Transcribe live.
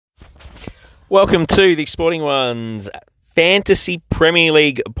Welcome to the Sporting Ones Fantasy Premier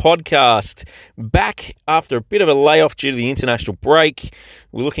League podcast. Back after a bit of a layoff due to the international break.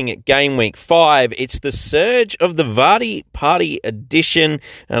 We're looking at Gameweek 5. It's the Serge of the Vardy Party edition.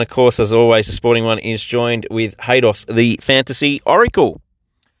 And of course, as always, the Sporting One is joined with Haydos, the Fantasy Oracle.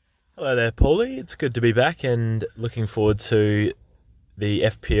 Hello there, Paulie. It's good to be back and looking forward to the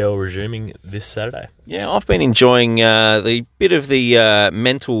FPL resuming this Saturday. Yeah, I've been enjoying the bit of the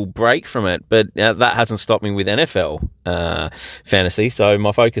mental break from it, but that hasn't stopped me with NFL fantasy, so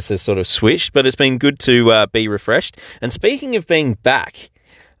my focus has sort of switched, but it's been good to be refreshed. And speaking of being back,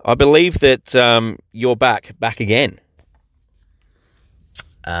 I believe that you're back again.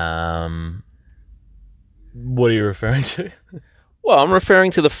 What are you referring to? Well, I'm referring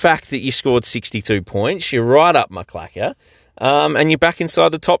to the fact that you scored 62 points. You're right up my clacker. And you're back inside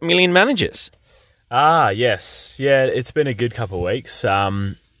the top million managers. Yes. Yeah, it's been a good couple of weeks.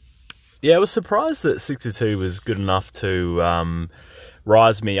 I was surprised that 62 was good enough to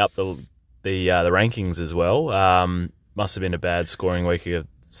rise me up the rankings as well. Must have been a bad scoring week.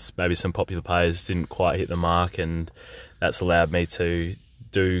 Maybe some popular players didn't quite hit the mark, and that's allowed me to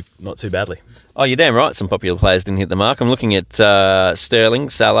do not too badly. Oh, you're damn right. Some popular players didn't hit the mark. I'm looking at Sterling,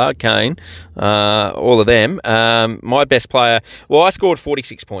 Salah, Kane, all of them. My best player, well, I scored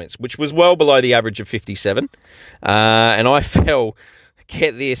 46 points, which was well below the average of 57. And I fell,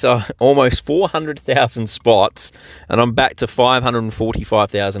 get this, almost 400,000 spots, and I'm back to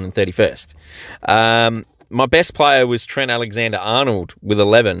 545,031st. My best player was Trent Alexander-Arnold with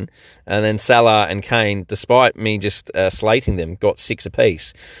 11, and then Salah and Kane, despite me just slating them, got 6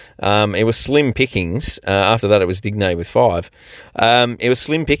 apiece. It was slim pickings. After that, it was Digne with 5. It was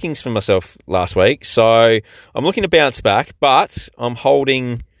slim pickings for myself last week, so I'm looking to bounce back, but I'm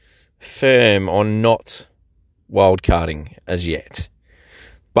holding firm on not wildcarding as yet.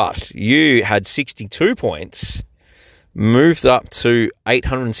 But you had 62 points, moved up to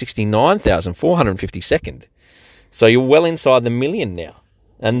 869,452nd. So you're well inside the million now.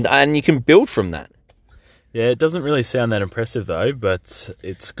 And you can build from that. Yeah, it doesn't really sound that impressive though, but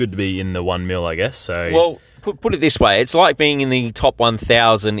it's good to be in the 1 mil, I guess. So, well, put it this way. It's like being in the top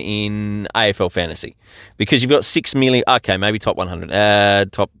 1,000 in AFL fantasy. Because you've got 6 million... Okay, maybe top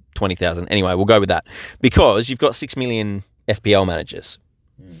 100. Top 20,000. Anyway, we'll go with that. Because you've got 6 million FPL managers.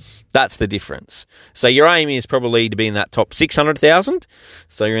 That's the difference. So your aim is probably to be in that top 600,000.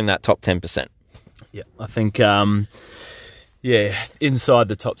 So you're in that top 10%. Yeah, I think, inside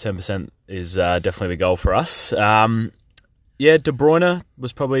the top 10% is definitely the goal for us. De Bruyne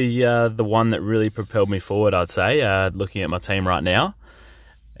was probably the one that really propelled me forward, I'd say, looking at my team right now.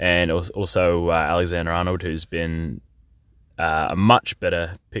 And also Alexander-Arnold, who's been a much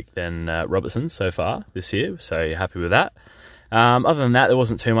better pick than Robertson so far this year. So happy with that. Other than that, there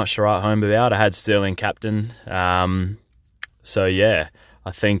wasn't too much to write home about. I had Sterling captain.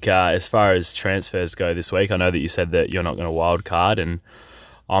 I think as far as transfers go this week, I know that you said that you're not going to wild card, and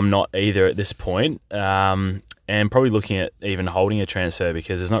I'm not either at this point. And probably looking at even holding a transfer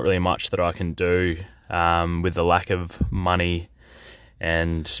because there's not really much that I can do with the lack of money,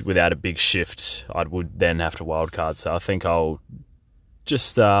 and without a big shift, I would then have to wild card. So I think I'll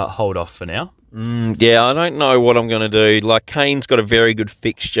just hold off for now. I don't know what I'm going to do. Like, Kane's got a very good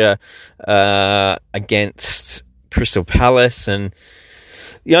fixture against Crystal Palace, and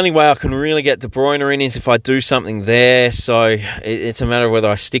the only way I can really get De Bruyne in is if I do something there. So it's a matter of whether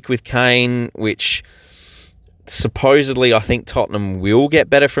I stick with Kane, which supposedly I think Tottenham will get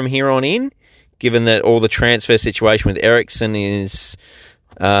better from here on in, given that all the transfer situation with Eriksen is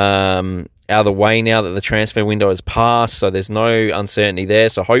out of the way now that the transfer window has passed, so there's no uncertainty there.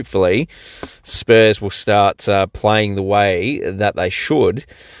 So hopefully Spurs will start playing the way that they should.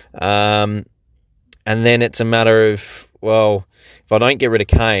 And then it's a matter of, well, if I don't get rid of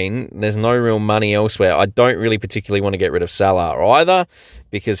Kane, there's no real money elsewhere. I don't really particularly want to get rid of Salah either,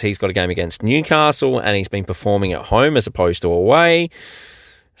 because he's got a game against Newcastle and he's been performing at home as opposed to away.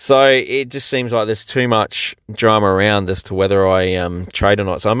 So it just seems like there's too much drama around as to whether I trade or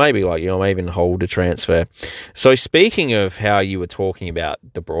not. So I may be like you, I may even hold a transfer. So speaking of how you were talking about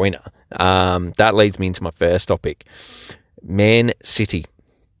De Bruyne, that leads me into my first topic, Man City.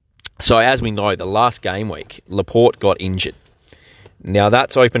 So as we know, the last game week, Laporte got injured. Now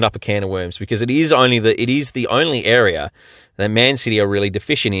that's opened up a can of worms because it is the only area that Man City are really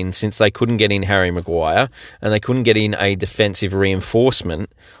deficient in, since they couldn't get in Harry Maguire and they couldn't get in a defensive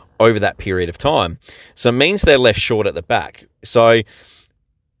reinforcement over that period of time. So it means they're left short at the back. So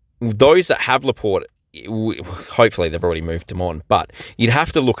those that have Laporte, hopefully they've already moved him on, but you'd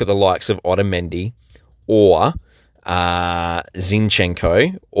have to look at the likes of Otamendi or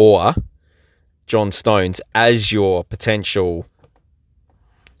Zinchenko or John Stones as your potential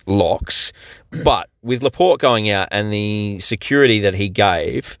locks. But with Laporte going out and the security that he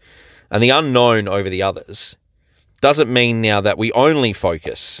gave and the unknown over the others, doesn't mean now that we only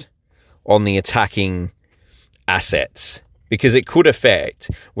focus on the attacking assets, because it could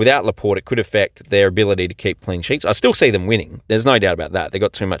affect, without Laporte, it could affect their ability to keep clean sheets. I still see them winning. There's no doubt about that. They've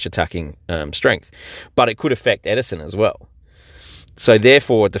got too much attacking strength. But it could affect Edison as well. So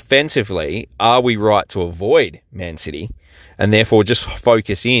therefore, defensively, are we right to avoid Man City and therefore just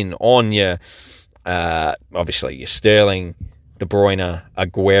focus in on your, obviously, your Sterling, De Bruyne,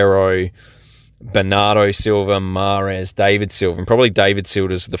 Aguero, Bernardo Silva, Mahrez, David Silva, and probably David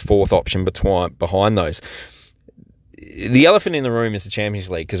Silva's the fourth option behind those. The elephant in the room is the Champions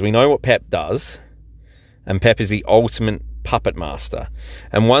League, because we know what Pep does, and Pep is the ultimate puppet master.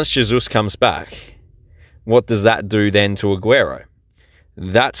 And once Jesus comes back, what does that do then to Aguero?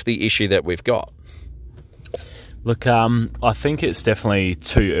 That's the issue that we've got. Look, I think it's definitely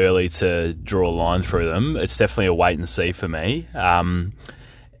too early to draw a line through them. It's definitely a wait and see for me. And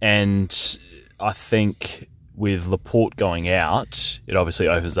I think with Laporte going out, it obviously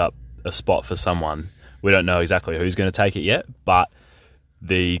opens up a spot for someone. We don't know exactly who's going to take it yet, but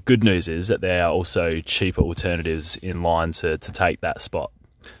the good news is that there are also cheaper alternatives in line to take that spot.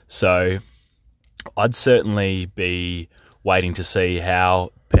 So I'd certainly be waiting to see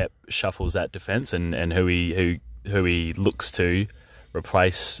how Pep shuffles that defence and who he looks to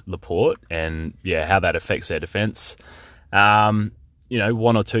replace Laporte, and how that affects their defence. 1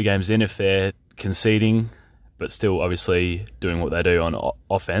 or 2 games in, if they're conceding but still obviously doing what they do on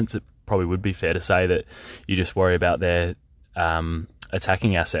offence, it probably would be fair to say that you just worry about their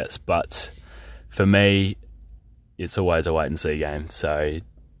attacking assets. But for me, it's always a wait and see game. So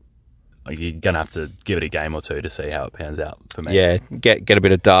you're going to have to give it a game or two to see how it pans out for me. Yeah, get a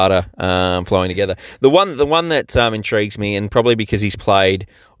bit of data flowing together. The one that intrigues me, and probably because he's played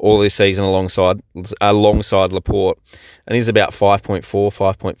all this season alongside Laporte, and he's about 5.4,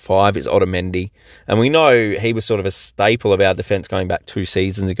 5.5, is Otamendi. And we know he was sort of a staple of our defence going back 2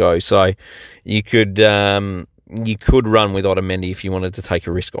 seasons ago. So you could run with Otamendi if you wanted to take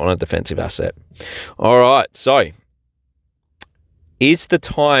a risk on a defensive asset. All right, so is the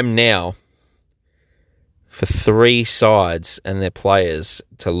time now for 3 sides and their players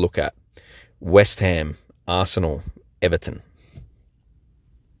to look at? West Ham, Arsenal, Everton.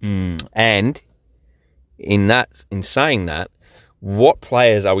 And in saying that, what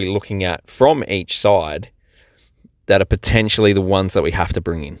players are we looking at from each side that are potentially the ones that we have to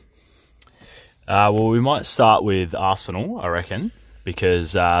bring in? Well, we might start with Arsenal, I reckon,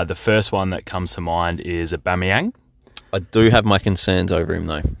 because the first one that comes to mind is Aubameyang. I do have my concerns over him,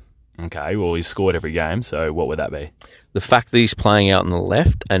 though. Okay, well, he's scored every game, so what would that be? The fact that he's playing out on the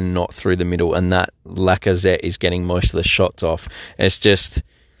left and not through the middle, and that Lacazette is getting most of the shots off. It's just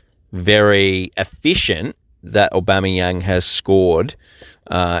very efficient that Aubameyang has scored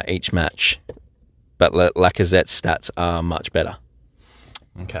each match, but Lacazette's stats are much better.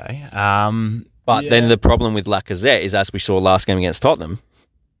 Okay. But then the problem with Lacazette is, as we saw last game against Tottenham,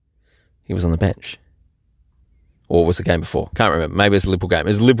 he was on the bench. Or was the game before? Can't remember. Maybe it was a Liverpool game. It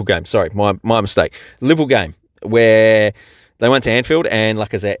was a Liverpool game. Sorry, my mistake. Liverpool game where they went to Anfield and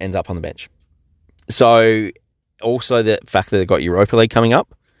Lacazette ends up on the bench. So also the fact that they've got Europa League coming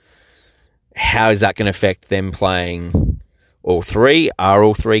up, how is that going to affect them playing all 3? Are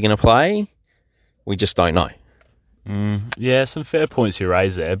all 3 going to play? We just don't know. Yeah, some fair points you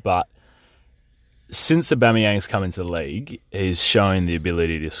raise there, but since Aubameyang's come into the league, he's shown the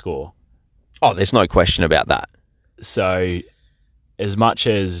ability to score. Oh, there's no question about that. So, as much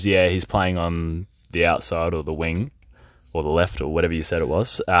as, he's playing on the outside or the wing or the left or whatever you said it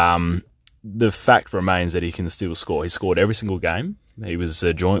was, the fact remains that he can still score. He scored every single game. He was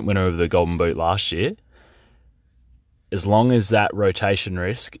a joint winner of the Golden Boot last year. As long as that rotation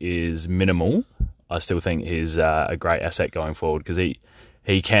risk is minimal, I still think he's a great asset going forward, because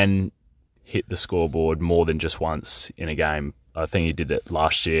he can hit the scoreboard more than just once in a game. I think he did it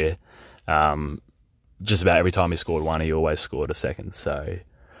last year. Just about every time he scored one, he always scored a second. So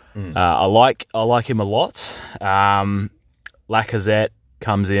I like him a lot. Lacazette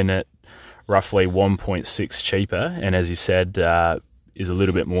comes in at roughly 1.6 cheaper, and as you said, is a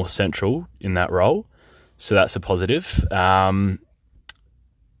little bit more central in that role. So that's a positive. I'd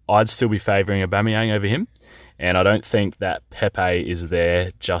still be favouring Aubameyang over him, and I don't think that Pepe is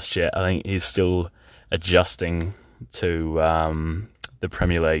there just yet. I think he's still adjusting to the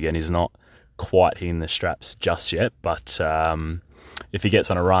Premier League, and he's not quite hitting the straps just yet, but if he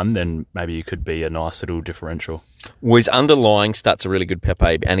gets on a run, then maybe he could be a nice little differential. Well, his underlying stats are really good,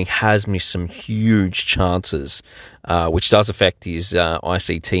 Pepe, and he has missed some huge chances, which does affect his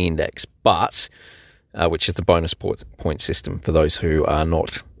ICT index, but which is the bonus point system for those who are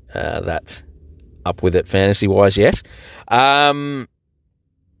not that up with it fantasy-wise yet.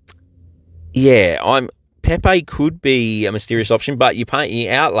 Pepe could be a mysterious option, but you're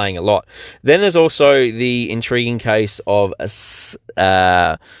outlaying a lot. Then there's also the intriguing case of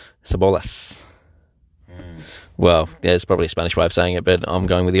Sabolas. Well, there's probably a Spanish way of saying it, but I'm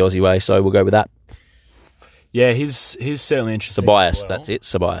going with the Aussie way, so we'll go with that. Yeah, he's certainly interesting. Sabolas, that's it,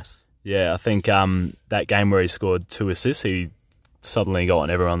 Sabolas. Yeah, I think that game where he scored 2 assists, he suddenly got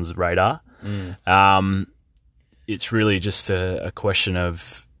on everyone's radar. It's really just a question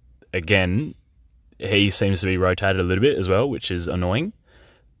of, again, he seems to be rotated a little bit as well, which is annoying.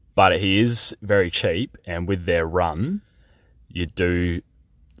 But he is very cheap, and with their run, you do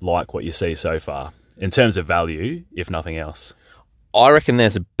like what you see so far. In terms of value, if nothing else. I reckon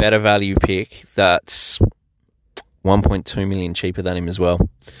there's a better value pick that's 1.2 million cheaper than him as well.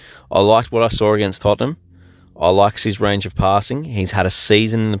 I liked what I saw against Tottenham. I like his range of passing. He's had a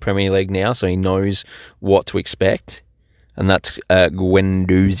season in the Premier League now, so he knows what to expect. And that's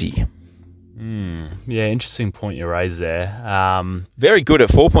Guendouzi. Yeah, interesting point you raised there. Very good at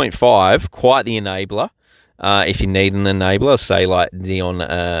 4.5, quite the enabler. If you need an enabler, say like Dion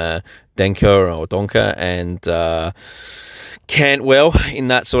Denker or Donker and Cantwell in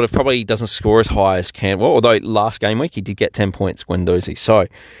that sort of, probably doesn't score as high as Cantwell, although last game week he did get 10 points, Guendouzi. So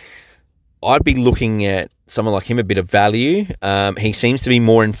I'd be looking at someone like him, a bit of value. He seems to be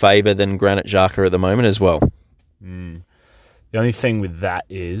more in favour than Granit Xhaka at the moment as well. The only thing with that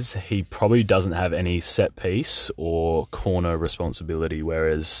is he probably doesn't have any set piece or corner responsibility,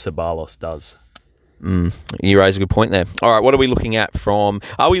 whereas Sabalos does. You raise a good point there. All right, what are we looking at from...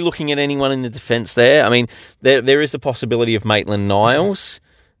 Are we looking at anyone in the defence there? I mean, there is the possibility of Maitland-Niles,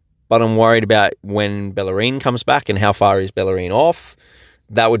 but I'm worried about when Bellerin comes back and how far is Bellerin off.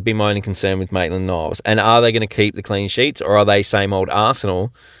 That would be my only concern with Maitland-Niles. And are they going to keep the clean sheets, or are they same old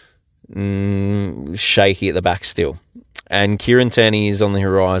Arsenal shaky at the back still? And Kieran Tierney is on the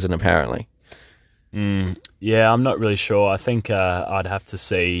horizon, apparently. Yeah, I'm not really sure. I think I'd have to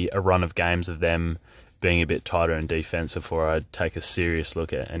see a run of games of them being a bit tighter in defence before I'd take a serious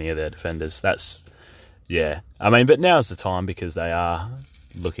look at any of their defenders. I mean, but now's the time because they are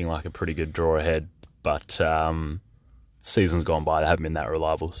looking like a pretty good draw ahead. But season's gone by, they haven't been that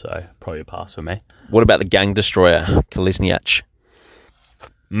reliable, so probably a pass for me. What about the gang destroyer, Kolasinac?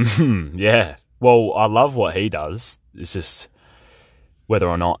 Yeah. Well, I love what he does. It's just whether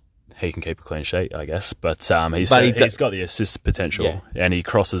or not he can keep a clean sheet, I guess. But he's got the assist potential, and he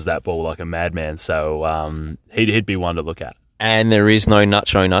crosses that ball like a madman. So he'd be one to look at. And there is no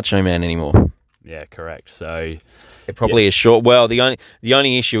Nacho Man anymore. Yeah, correct. So it probably is short. Well, the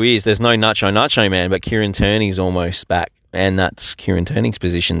only issue is there's no Nacho Man, but Kieran Tierney's almost back, and that's Kieran Tierney's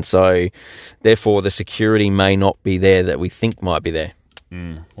position. So therefore, the security may not be there that we think might be there.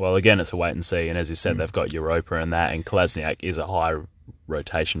 Well, again, it's a wait and see. And as you said, they've got Europa and that, and Kolasinac is a high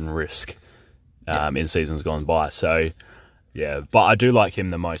rotation risk in seasons gone by. So, yeah, but I do like him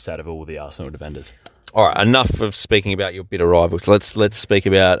the most out of all the Arsenal defenders. All right, enough of speaking about your bitter rivals. Let's speak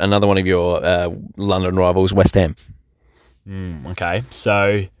about another one of your London rivals, West Ham. Okay,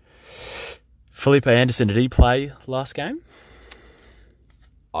 so Felipe Anderson, did he play last game?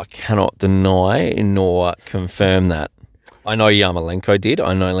 I cannot deny nor confirm that. I know Yarmolenko did.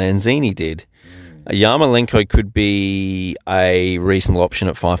 I know Lanzini did. Yarmolenko could be a reasonable option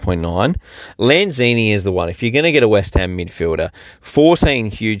at 5.9. Lanzini is the one. If you're going to get a West Ham midfielder, 14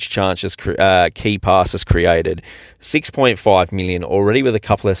 huge chances, key passes created, 6.5 million already with a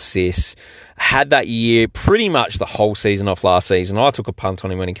couple of assists. Had that year pretty much the whole season off last season. I took a punt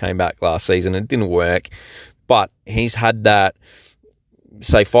on him when he came back last season. It didn't work. But he's had that,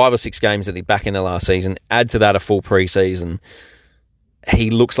 say, 5 or 6 games at the back end of last season. Add to that a full preseason.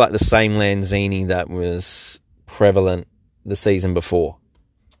 He looks like the same Lanzini that was prevalent the season before.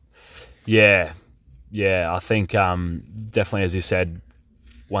 Yeah, I think definitely, as you said,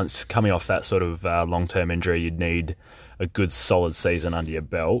 once coming off that sort of long-term injury, you'd need a good solid season under your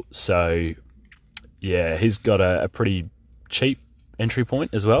belt. So, yeah, he's got a pretty cheap entry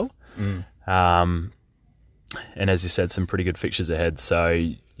point as well. And as you said, some pretty good fixtures ahead. So,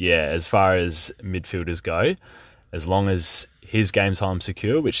 yeah, as far as midfielders go, as long as his game time's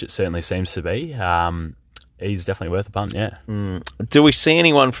secure, which it certainly seems to be, he's definitely worth a punt, yeah. Do we see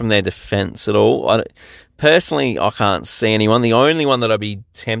anyone from their defence at all? personally, I can't see anyone. The only one that I'd be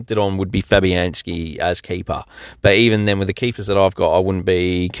tempted on would be Fabianski as keeper. But even then, with the keepers that I've got, I wouldn't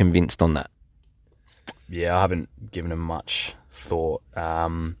be convinced on that. Yeah, I haven't given him much thought.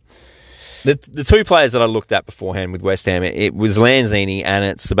 The two players that I looked at beforehand with West Ham, it was Lanzini and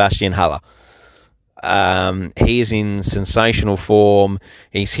it's Sebastian Haller. He is in sensational form.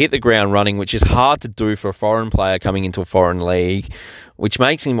 He's hit the ground running, which is hard to do for a foreign player coming into a foreign league, which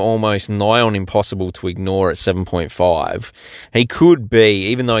makes him almost nigh on impossible to ignore at 7.5. He could be,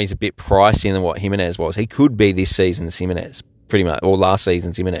 even though he's a bit pricier than what Jimenez was, he could be this season's Jimenez, pretty much, or last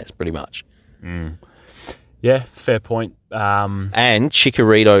season's Jimenez, pretty much. Yeah, fair point. And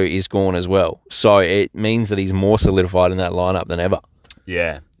Chicharito is gone as well, so it means that he's more solidified in that lineup than ever.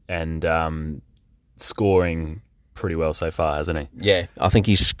 Yeah, and scoring pretty well so far, hasn't he? Yeah, I think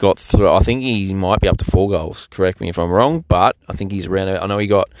he's got through. I think he might be up to 4 goals. Correct me if I'm wrong, but I think he's around. I know he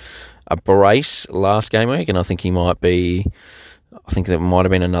got a brace last game week, and I think he might be. I think there might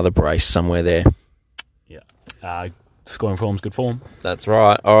have been another brace somewhere there. Yeah, scoring form's good form. That's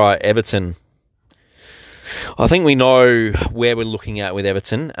right. All right, Everton. I think we know where we're looking at with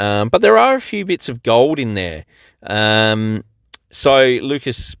Everton, but there are a few bits of gold in there. So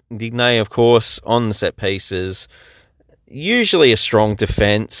Lucas Digne, of course, on the set pieces. Usually a strong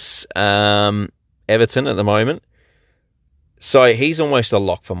defence, Everton at the moment. So he's almost a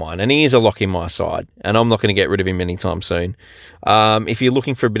lock for mine, and he is a lock in my side, and I'm not going to get rid of him anytime soon. If you're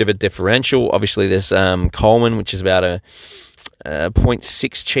looking for a bit of a differential, obviously there's Coleman, which is about a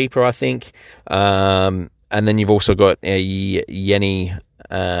 0.6 cheaper, I think. And then you've also got Yerry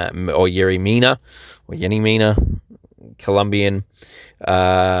Mina, Colombian,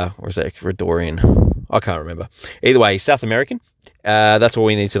 or is that Ecuadorian? I can't remember. Either way, he's South American. That's all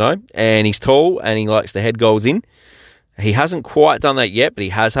we need to know. And he's tall, and he likes to head goals in. He hasn't quite done that yet, but he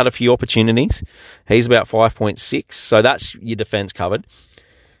has had a few opportunities. He's about 5.6, so that's your defence covered.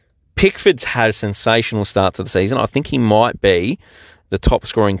 Pickford's had a sensational start to the season. I think he might be the top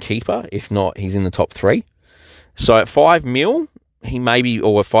scoring keeper. If not, he's in the top 3. So at 5 mil, he may be,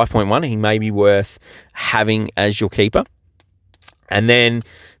 or 5.1, he may be worth having as your keeper. And then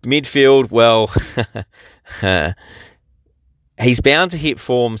midfield, well, he's bound to hit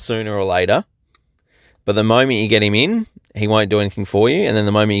form sooner or later. But the moment you get him in, he won't do anything for you. And then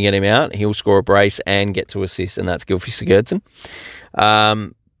the moment you get him out, he'll score a brace and get to assist, and that's Gylfi Sigurdsson.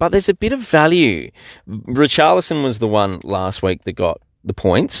 But there's a bit of value. Richarlison was the one last week that got the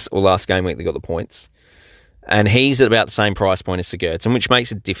points, or last game week that got the points. And he's at about the same price point as Sigurdsson, which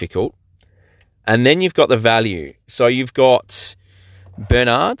makes it difficult. And then you've got the value. So you've got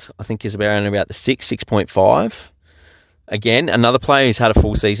Bernard, I think is around about the 6.5. Again, another player who's had a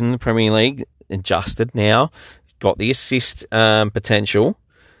full season in the Premier League, adjusted now, got the assist potential.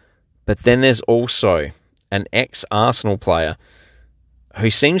 But then there's also an ex-Arsenal player who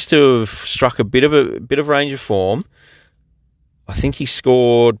seems to have struck a bit of range of form. I think he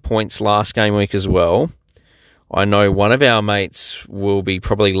scored points last game week as well. I know one of our mates will be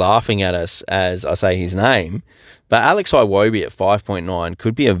probably laughing at us as I say his name, but Alex Iwobi at 5.9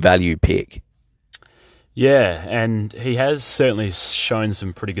 could be a value pick. Yeah, and he has certainly shown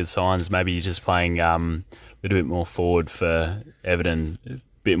some pretty good signs. Maybe you're just playing a little bit more forward for Everton, a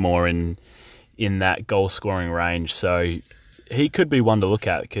bit more in that goal-scoring range. So he could be one to look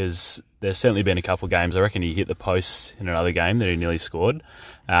at because there's certainly been a couple of games. I reckon he hit the post in another game that he nearly scored.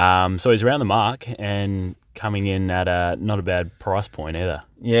 So he's around the mark and coming in at not a bad price point either.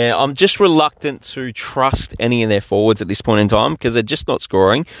 Yeah, I'm just reluctant to trust any of their forwards at this point in time because they're just not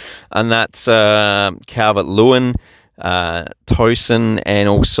scoring. And that's Calvert-Lewin, Tosin, and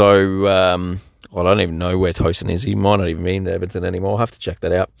also... I don't even know where Tosin is. He might not even be in Everton anymore. I'll have to check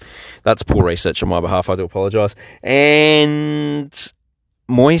that out. That's poor research on my behalf. I do apologise. And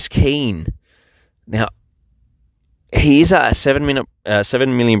Moise Keane. Now, he is at a 7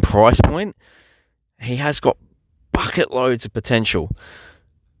 million price point. He has got bucket loads of potential.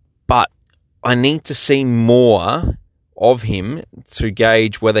 But I need to see more of him to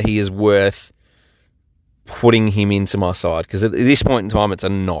gauge whether he is worth putting him into my side. Because at this point in time, it's a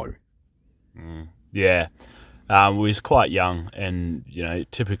no. Yeah. He's quite young and,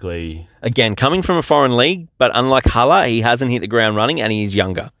 typically... Again, coming from a foreign league, but unlike Haller, he hasn't hit the ground running and he's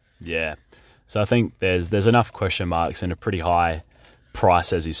younger. Yeah. So I think there's enough question marks and a pretty high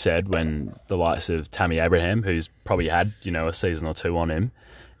price, as you said, when the likes of Tammy Abraham, who's probably had, a season or two on him,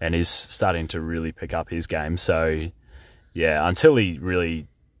 and is starting to really pick up his game. So, yeah, until he really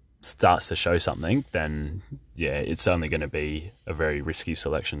starts to show something, then, yeah, it's only going to be a very risky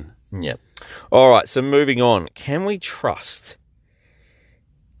selection. Yeah. All right, so moving on. Can we trust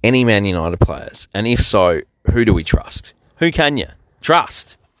any Man United players? And if so, who do we trust? Who can you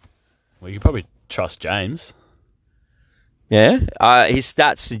trust? Well, you could probably trust James. Yeah, his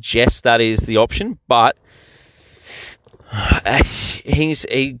stats suggest that is the option, but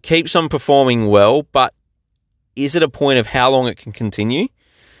he keeps on performing well. But is it a point of how long it can continue?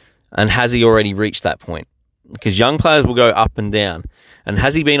 And has he already reached that point? Because young players will go up and down. And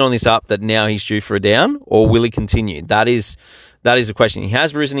has he been on this up that now he's due for a down, or will he continue? That is the question. He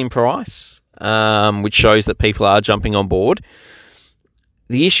has risen in price, which shows that people are jumping on board.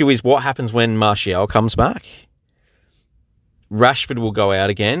 The issue is what happens when Martial comes back. Rashford will go out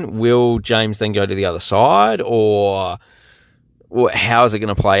again. Will James then go to the other side, or how is it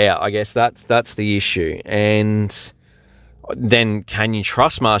going to play out? I guess that's the issue. And then can you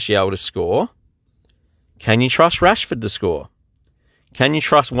trust Martial to score? Can you trust Rashford to score? Can you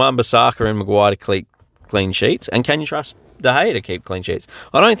trust Wan-Bissaka and Maguire to keep clean sheets? And can you trust De Gea to keep clean sheets?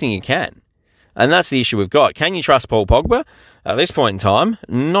 I don't think you can. And that's the issue we've got. Can you trust Paul Pogba? At this point in time,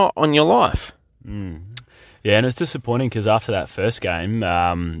 not on your life. Yeah, and it's disappointing because after that first game,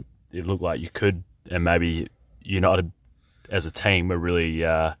 it looked like you could, and maybe United as a team were really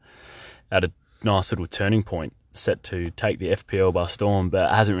at a nice little turning point, set to take the FPL by storm,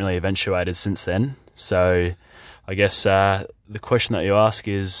 but it hasn't really eventuated since then. So I guess the question that you ask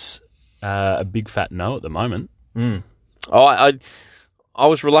is a big fat no at the moment. I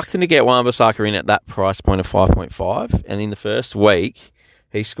was reluctant to get Wan-Bissaka in at that price point of 5.5, and in the first week,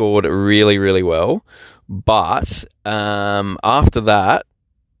 he scored really, really well. But after that,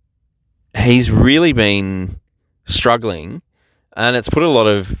 he's really been struggling, and it's put a lot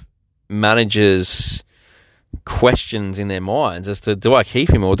of managers' questions in their minds as to, do I keep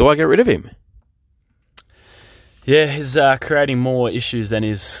him or do I get rid of him? Yeah, he's creating more issues than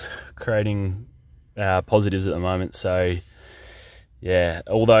he's creating positives at the moment. So, yeah,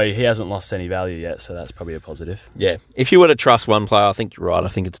 although he hasn't lost any value yet, so that's probably a positive. Yeah, if you were to trust one player, I think you're right. I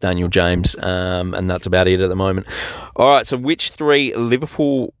think it's Daniel James, and that's about it at the moment. All right, so which 3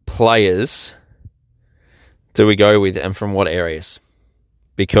 Liverpool players do we go with, and from what areas?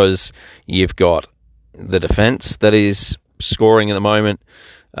 Because you've got the defence that is scoring at the moment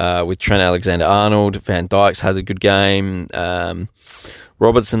with Trent Alexander-Arnold. Van Dijk's had a good game.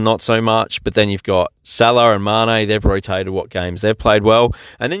 Robertson, not so much. But then you've got Salah and Mane. They've rotated what games they've played well.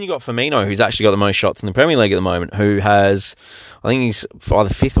 And then you've got Firmino, who's actually got the most shots in the Premier League at the moment, who has, I think he's either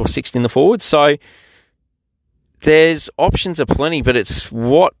 5th or 6th in the forwards. So there's options aplenty, but it's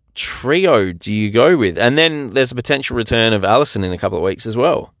what trio do you go with? And then there's a potential return of Alisson in a couple of weeks as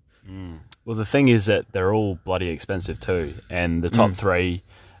well. Well, the thing is that they're all bloody expensive too. And the top 3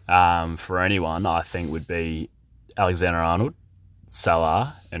 for anyone, I think, would be Alexander-Arnold,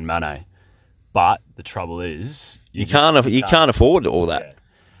 Salah and Mane. But the trouble is you can't afford all that. Yeah.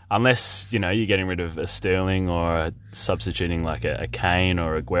 Unless, you're getting rid of a Sterling or substituting like a Kane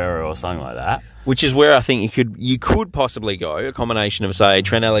or a Aguero or something like that. Which is where I think you could possibly go, a combination of, say,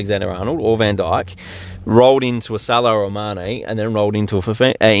 Trent Alexander-Arnold or Van Dijk, rolled into a Salah or Mane, and then rolled into a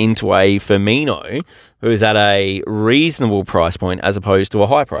Firmino, who is at a reasonable price point as opposed to a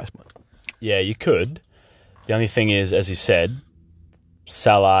high price point. Yeah, you could. The only thing is, as you said,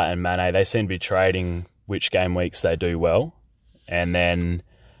 Salah and Mane, they seem to be trading which game weeks they do well. And then,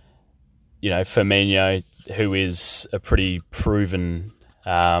 Firmino, who is a pretty proven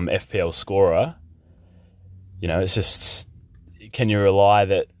FPL scorer, it's just, can you rely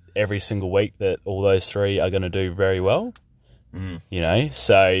that every single week that all those 3 are going to do very well?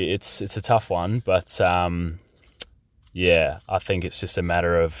 So it's a tough one. But, I think it's just a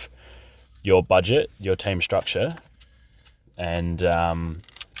matter of your budget, your team structure, and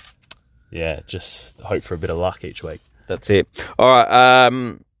just hope for a bit of luck each week. That's it. All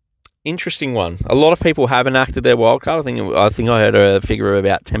right. Interesting one. A lot of people have enacted their wildcard. I think I heard a figure of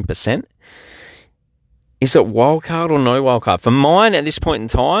about 10%. Is it wildcard or no wildcard? For mine, at this point in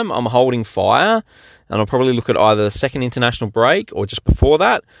time, I'm holding fire, and I'll probably look at either the second international break or just before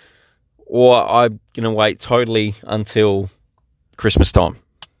that, or I'm going to wait totally until Christmas time.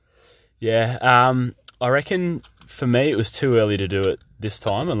 Yeah, I reckon for me it was too early to do it this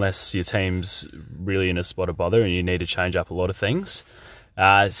time unless your team's really in a spot of bother and you need to change up a lot of things.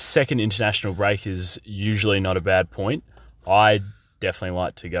 Second international break is usually not a bad point. I definitely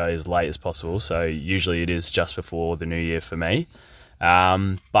like to go as late as possible, so usually it is just before the new year for me.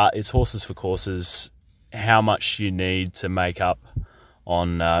 But it's horses for courses, how much you need to make up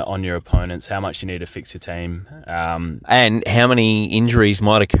on your opponents, how much you need to fix your team. And how many injuries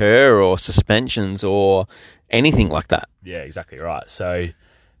might occur or suspensions or anything like that. Yeah, exactly right. So,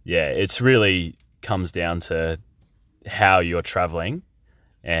 it's really comes down to how you're travelling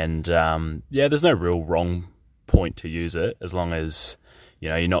And, there's no real wrong point to use it as long as,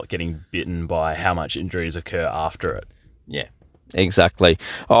 you're not getting bitten by how much injuries occur after it. Yeah, exactly.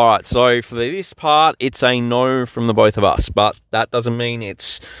 All right, so for this part, it's a no from the both of us, but that doesn't mean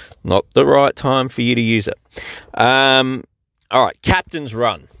it's not the right time for you to use it. All right, captain's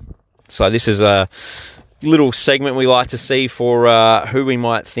run. So this is a little segment we like to see for who we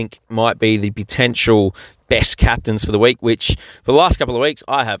might think might be the potential best captains for the week, which for the last couple of weeks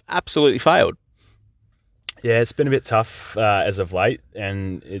I have absolutely failed. Yeah, it's been a bit tough as of late,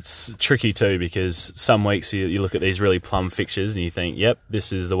 and it's tricky too because some weeks you look at these really plum fixtures and you think, yep,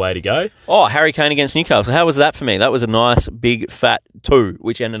 this is the way to go. Oh, Harry Kane against Newcastle. How was that for me? That was a nice, big, fat 2,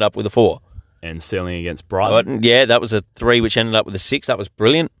 which ended up with a 4. And Sterling against Brighton. Yeah, that was a 3, which ended up with a 6. That was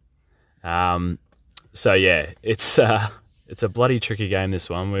brilliant. So, yeah, it's a bloody tricky game, this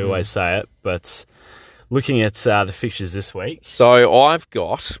one. We always say it, but looking at the fixtures this week. So I've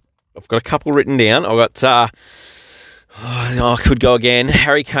got a couple written down. I've got, I could go again,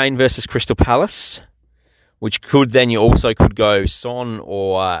 Harry Kane versus Crystal Palace, which you also could go Son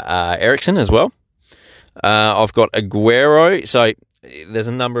or Eriksen as well. I've got Aguero. So there's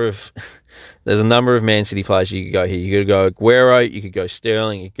a number of Man City players you could go here. You could go Aguero, you could go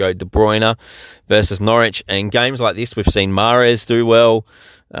Sterling, you could go De Bruyne versus Norwich. And games like this, we've seen Mahrez do well,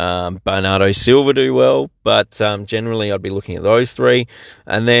 Bernardo Silva do well, but generally I'd be looking at those 3.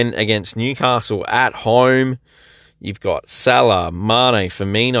 And then against Newcastle at home, you've got Salah, Mane,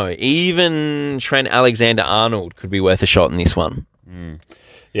 Firmino, even Trent Alexander-Arnold could be worth a shot in this one.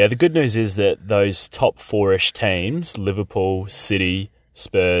 Yeah, the good news is that those top 4-ish teams, Liverpool, City,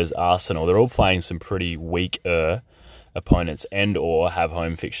 Spurs, Arsenal, they're all playing some pretty weaker opponents and or have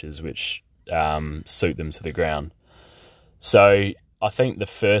home fixtures which suit them to the ground. So I think the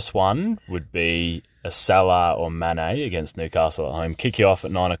first one would be a Salah or Mane against Newcastle at home. Kick you off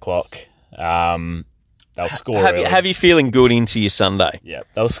at 9 o'clock. They'll score early. Have you feeling good into your Sunday? Yeah,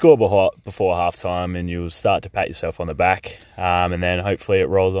 they'll score before halftime, and you'll start to pat yourself on the back, and then hopefully it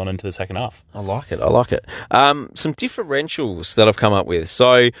rolls on into the second half. I like it. Some differentials that I've come up with.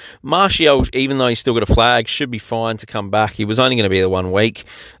 So Martial, even though he's still got a flag, should be fine to come back. He was only going to be the 1 week,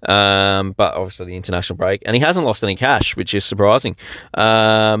 but obviously the international break, and he hasn't lost any cash, which is surprising.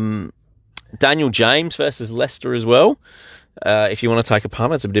 Daniel James versus Leicester as well. If you want to take a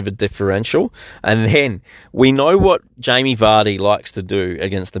punt, it's a bit of a differential. And then we know what Jamie Vardy likes to do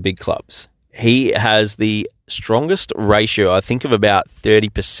against the big clubs. He has the strongest ratio, I think, of about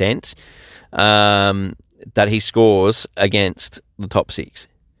 30% that he scores against the top 6.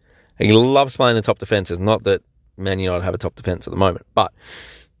 He loves playing the top defences. Not that Man United have a top defence at the moment, but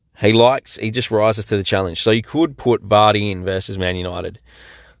he just rises to the challenge. So you could put Vardy in versus Man United.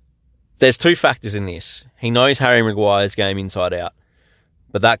 There's 2 factors in this. He knows Harry Maguire's game inside out,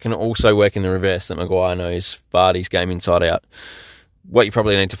 but that can also work in the reverse, that Maguire knows Vardy's game inside out. What you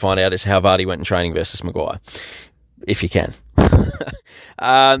probably need to find out is how Vardy went in training versus Maguire, if you can.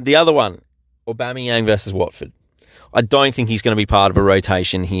 The other one, Aubameyang versus Watford. I don't think he's going to be part of a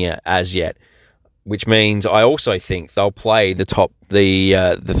rotation here as yet, which means I also think they'll play the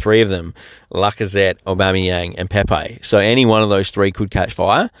 3 of them, Lacazette, Aubameyang and Pepe. So any one of those 3 could catch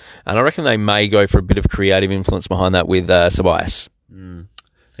fire, and I reckon they may go for a bit of creative influence behind that with Ceballos. The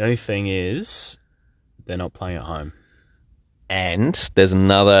only thing is they're not playing at home. And there's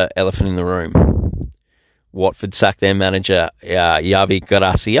another elephant in the room. Watford sacked their manager, Javi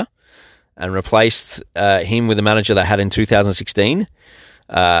Gracia, and replaced him with a manager they had in 2016.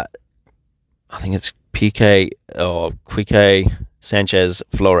 I think it's Quique Sanchez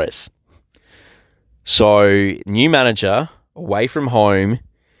Flores. So, new manager, away from home,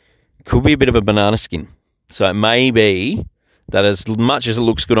 could be a bit of a banana skin. So it may be that as much as it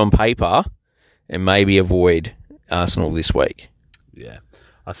looks good on paper, it may be avoid Arsenal this week. Yeah.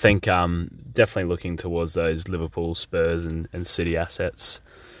 I think definitely looking towards those Liverpool, Spurs and City assets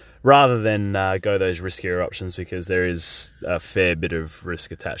rather than go those riskier options, because there is a fair bit of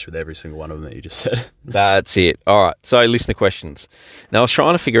risk attached with every single one of them that you just said. That's it. All right, so listener questions. Now, I was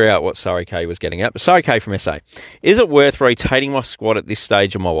trying to figure out what Surrey K was getting at, but Surrey K from SA. Is it worth rotating my squad at this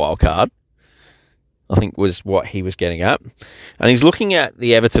stage of my wildcard? I think was what he was getting at. And he's looking at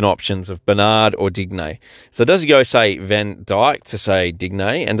the Everton options of Bernard or Digne. So does he go, say, Van Dijk to, say,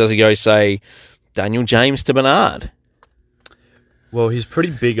 Digne, and does he go, say, Daniel James to Bernard? Well, he's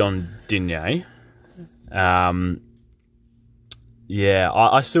pretty big on Digne. I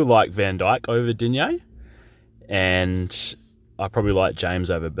still like Van Dijk over Digne, and I probably like James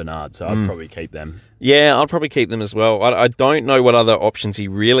over Bernard, so I'd probably keep them. Yeah, I'd probably keep them as well. I don't know what other options he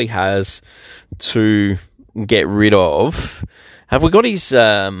really has to get rid of. Have we got his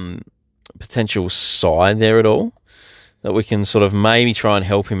potential side there at all that we can sort of maybe try and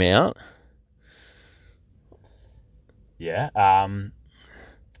help him out? Yeah.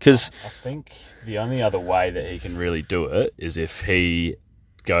 Because I think the only other way that he can really do it is if he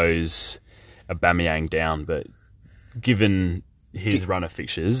goes Aubameyang down, but given his run of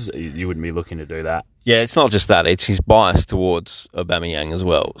fixtures, you wouldn't be looking to do that. yeah, it's not just that; it's his bias towards Aubameyang as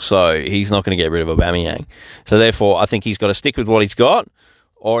well. So he's not going to get rid of Aubameyang. So therefore, I think he's got to stick with what he's got,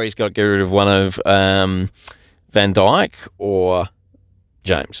 or he's got to get rid of one of Van Dijk or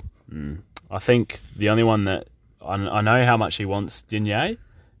James. I think the only one that I know how much he wants Digne,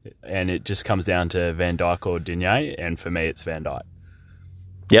 and it just comes down to Van Dijk or Digne, and for me, it's Van Dijk.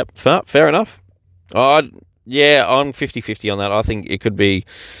 Yep, fair enough. Yeah, I'm 50-50 on that. I think it could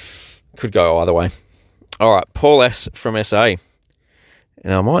go either way. All right, Paul S. from SA.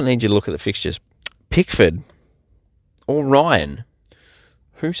 And I might need you to look at the fixtures. Pickford or Ryan?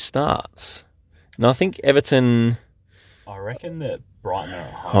 Who starts? And I think Everton... I reckon that Brighton are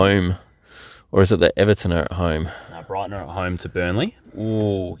at home. Or is it that Everton are at home? No, Brighton are at home to Burnley.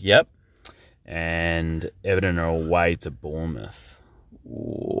 Ooh, yep. And Everton are away to Bournemouth.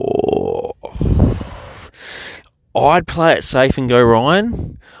 Ooh. I'd play it safe and go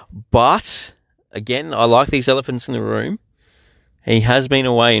Ryan, but again, I like these elephants in the room. He has been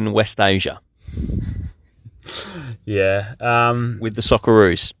away in West Asia. Yeah. With the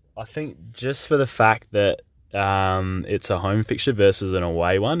Socceroos. I think just for the fact that it's a home fixture versus an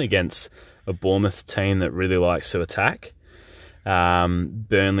away one against a Bournemouth team that really likes to attack,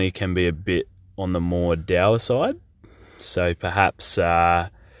 Burnley can be a bit on the more dour side. So perhaps, a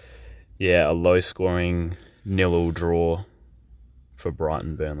low-scoring 0-0 draw for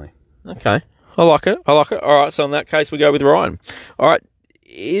Brighton-Burnley. Okay. I like it. All right, so in that case, we go with Ryan. All right,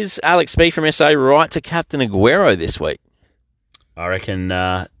 is Alex B from SA right to captain Aguero this week? I reckon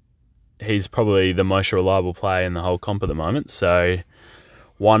he's probably the most reliable player in the whole comp at the moment, so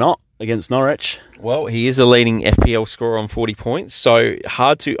why not against Norwich? Well, he is the leading FPL scorer on 40 points, so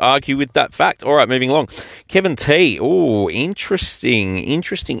hard to argue with that fact. All right, moving along. Kevin T. Oh, interesting.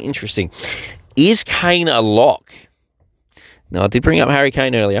 Is Kane a lock? Now, I did bring up Harry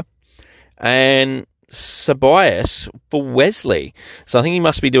Kane earlier. And Sabias for Wesley. So I think he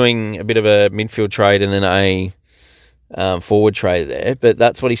must be doing a bit of a midfield trade and then a forward trade there. But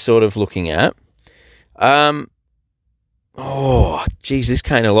that's what he's sort of looking at. Is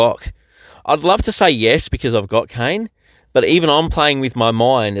Kane a lock? I'd love to say yes because I've got Kane. But even I'm playing with my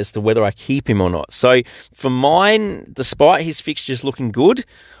mind as to whether I keep him or not. So for mine, despite his fixtures looking good,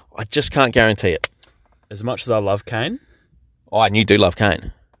 I just can't guarantee it. As much as I love Kane... Oh, and you do love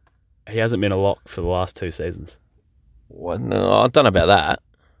Kane. He hasn't been a lock for the last 2 seasons. Well, no, I don't know about that.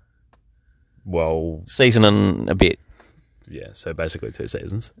 Well... Season and a bit. Yeah, so basically 2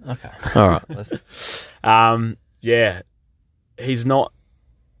 seasons. Okay. All right. Yeah. He's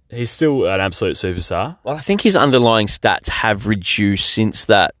still an absolute superstar. Well, I think his underlying stats have reduced since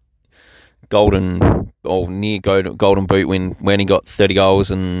that golden boot win when he got 30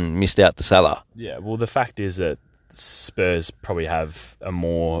 goals and missed out to Salah. Yeah, well, the fact is that Spurs probably have a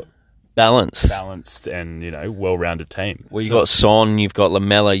more balanced and well-rounded team. Well, you've got Son, you've got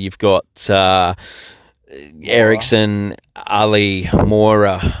Lamella, you've got Eriksen, Ali,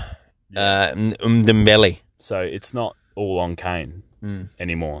 Moura, Ndembele. So it's not all on Kane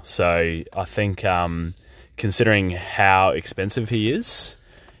anymore. So I think considering how expensive he is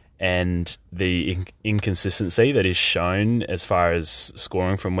and the inconsistency that is shown as far as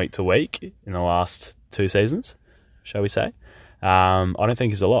scoring from week to week in the last 2 seasons, shall we say, I don't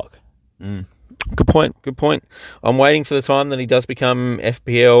think he's a lock. Good point. I'm waiting for the time that he does become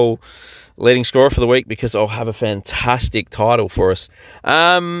FPL leading scorer for the week because I'll have a fantastic title for us.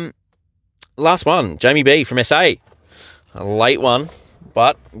 Last one, Jamie B from SA. A late one,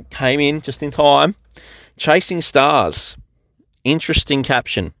 but came in just in time. Chasing Stars. Interesting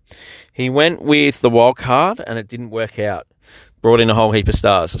caption. He went with the wild card and it didn't work out. Brought in a whole heap of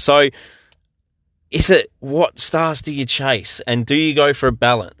stars. So, is it what stars do you chase? And do you go for a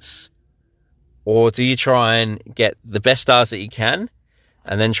balance? Or do you try and get the best stars that you can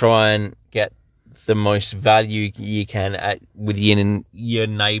and then try and get the most value you can within your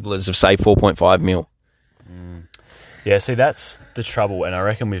enablers of, say, 4.5 mil? Yeah, see, that's the trouble, and I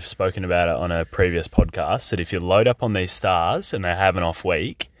reckon we've spoken about it on a previous podcast, that if you load up on these stars and they have an off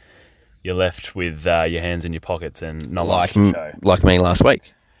week, you're left with your hands in your pockets and not much to show. Like me last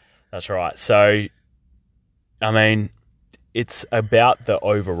week. That's right. So, I mean, it's about the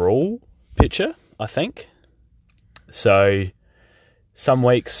overall picture, I think. So, some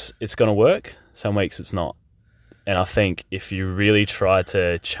weeks it's going to work, some weeks it's not. And I think if you really try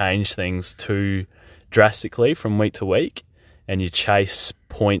to change things too drastically from week to week and you chase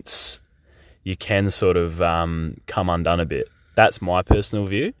points, you can sort of come undone a bit. That's my personal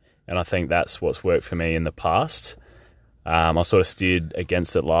view, and I think that's what's worked for me in the past. I sort of steered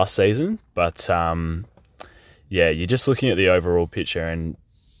against it last season, but you're just looking at the overall picture, and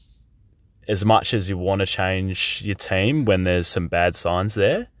as much as you want to change your team when there's some bad signs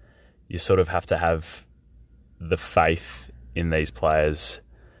there, you sort of have to have the faith in these players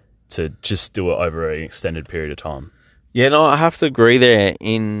to just do it over an extended period of time. Yeah, no, I have to agree there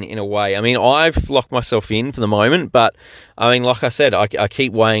in a way. I mean, I've locked myself in for the moment, but I mean, like I said, I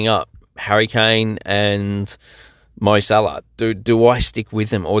keep weighing up Harry Kane and Mo Salah. Do I stick with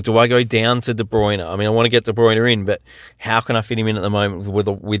them, or do I go down to De Bruyne? I mean, I want to get De Bruyne in, but how can I fit him in at the moment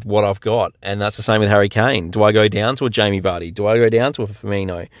with what I've got? And that's the same with Harry Kane. Do I go down to a Jamie Vardy? Do I go down to a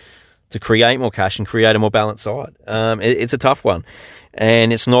Firmino to create more cash and create a more balanced side? It's a tough one.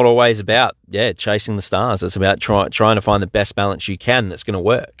 And it's not always about, chasing the stars. It's about trying to find the best balance you can that's going to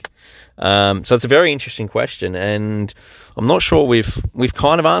work. So it's a very interesting question, and I'm not sure we've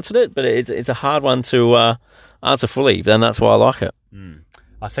kind of answered it, but it's a hard one to answer fully, and that's why I like it.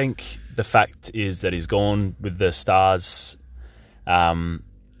 I think the fact is that he's gone with the stars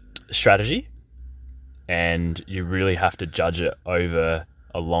strategy, and you really have to judge it over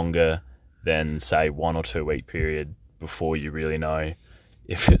a longer than, say, 1 or 2 week period before you really know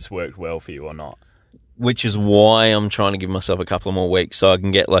if it's worked well for you or not. Which is why I'm trying to give myself a couple of more weeks so I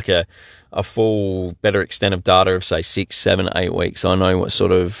can get like a full, better extent of data of, say, 6, 7, 8 weeks. So I know what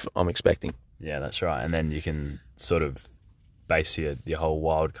sort of I'm expecting. Yeah, that's right. And then you can sort of base your whole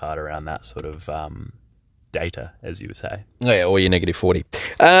wild card around that sort of data, as you would say. Yeah, or your negative 40.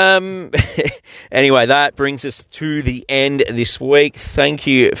 Anyway, that brings us to the end this week. Thank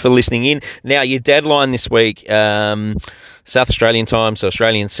you for listening in. Now, your deadline this week, South Australian time, so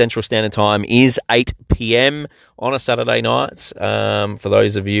Australian Central Standard Time, is 8 p.m. on a Saturday night. For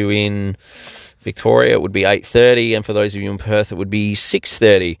those of you in Victoria, it would be 8:30, and for those of you in Perth, it would be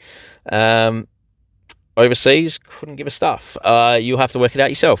 6:30. Overseas, couldn't give a stuff. You'll have to work it out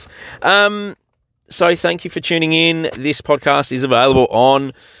yourself. So thank you for tuning in. This podcast is available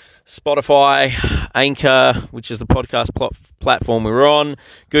on Spotify, Anchor, which is the podcast platform we're on,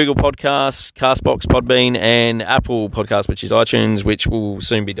 Google Podcasts, Castbox, Podbean, and Apple Podcasts, which is iTunes, which will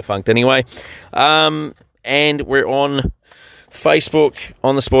soon be defunct anyway. And we're on Facebook,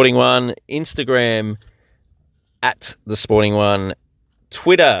 on The Sporting One, Instagram, at The Sporting One,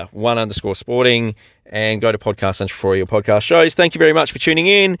 Twitter, _sporting, and go to Podcast Central for all your podcast shows. Thank you very much for tuning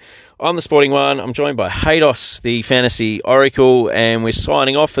in. I'm The Sporting One. I'm joined by Haydos, the Fantasy Oracle, and we're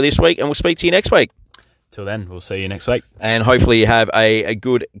signing off for this week, and we'll speak to you next week. Till then, we'll see you next week. And hopefully you have a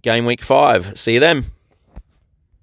good Game Week 5. See you then.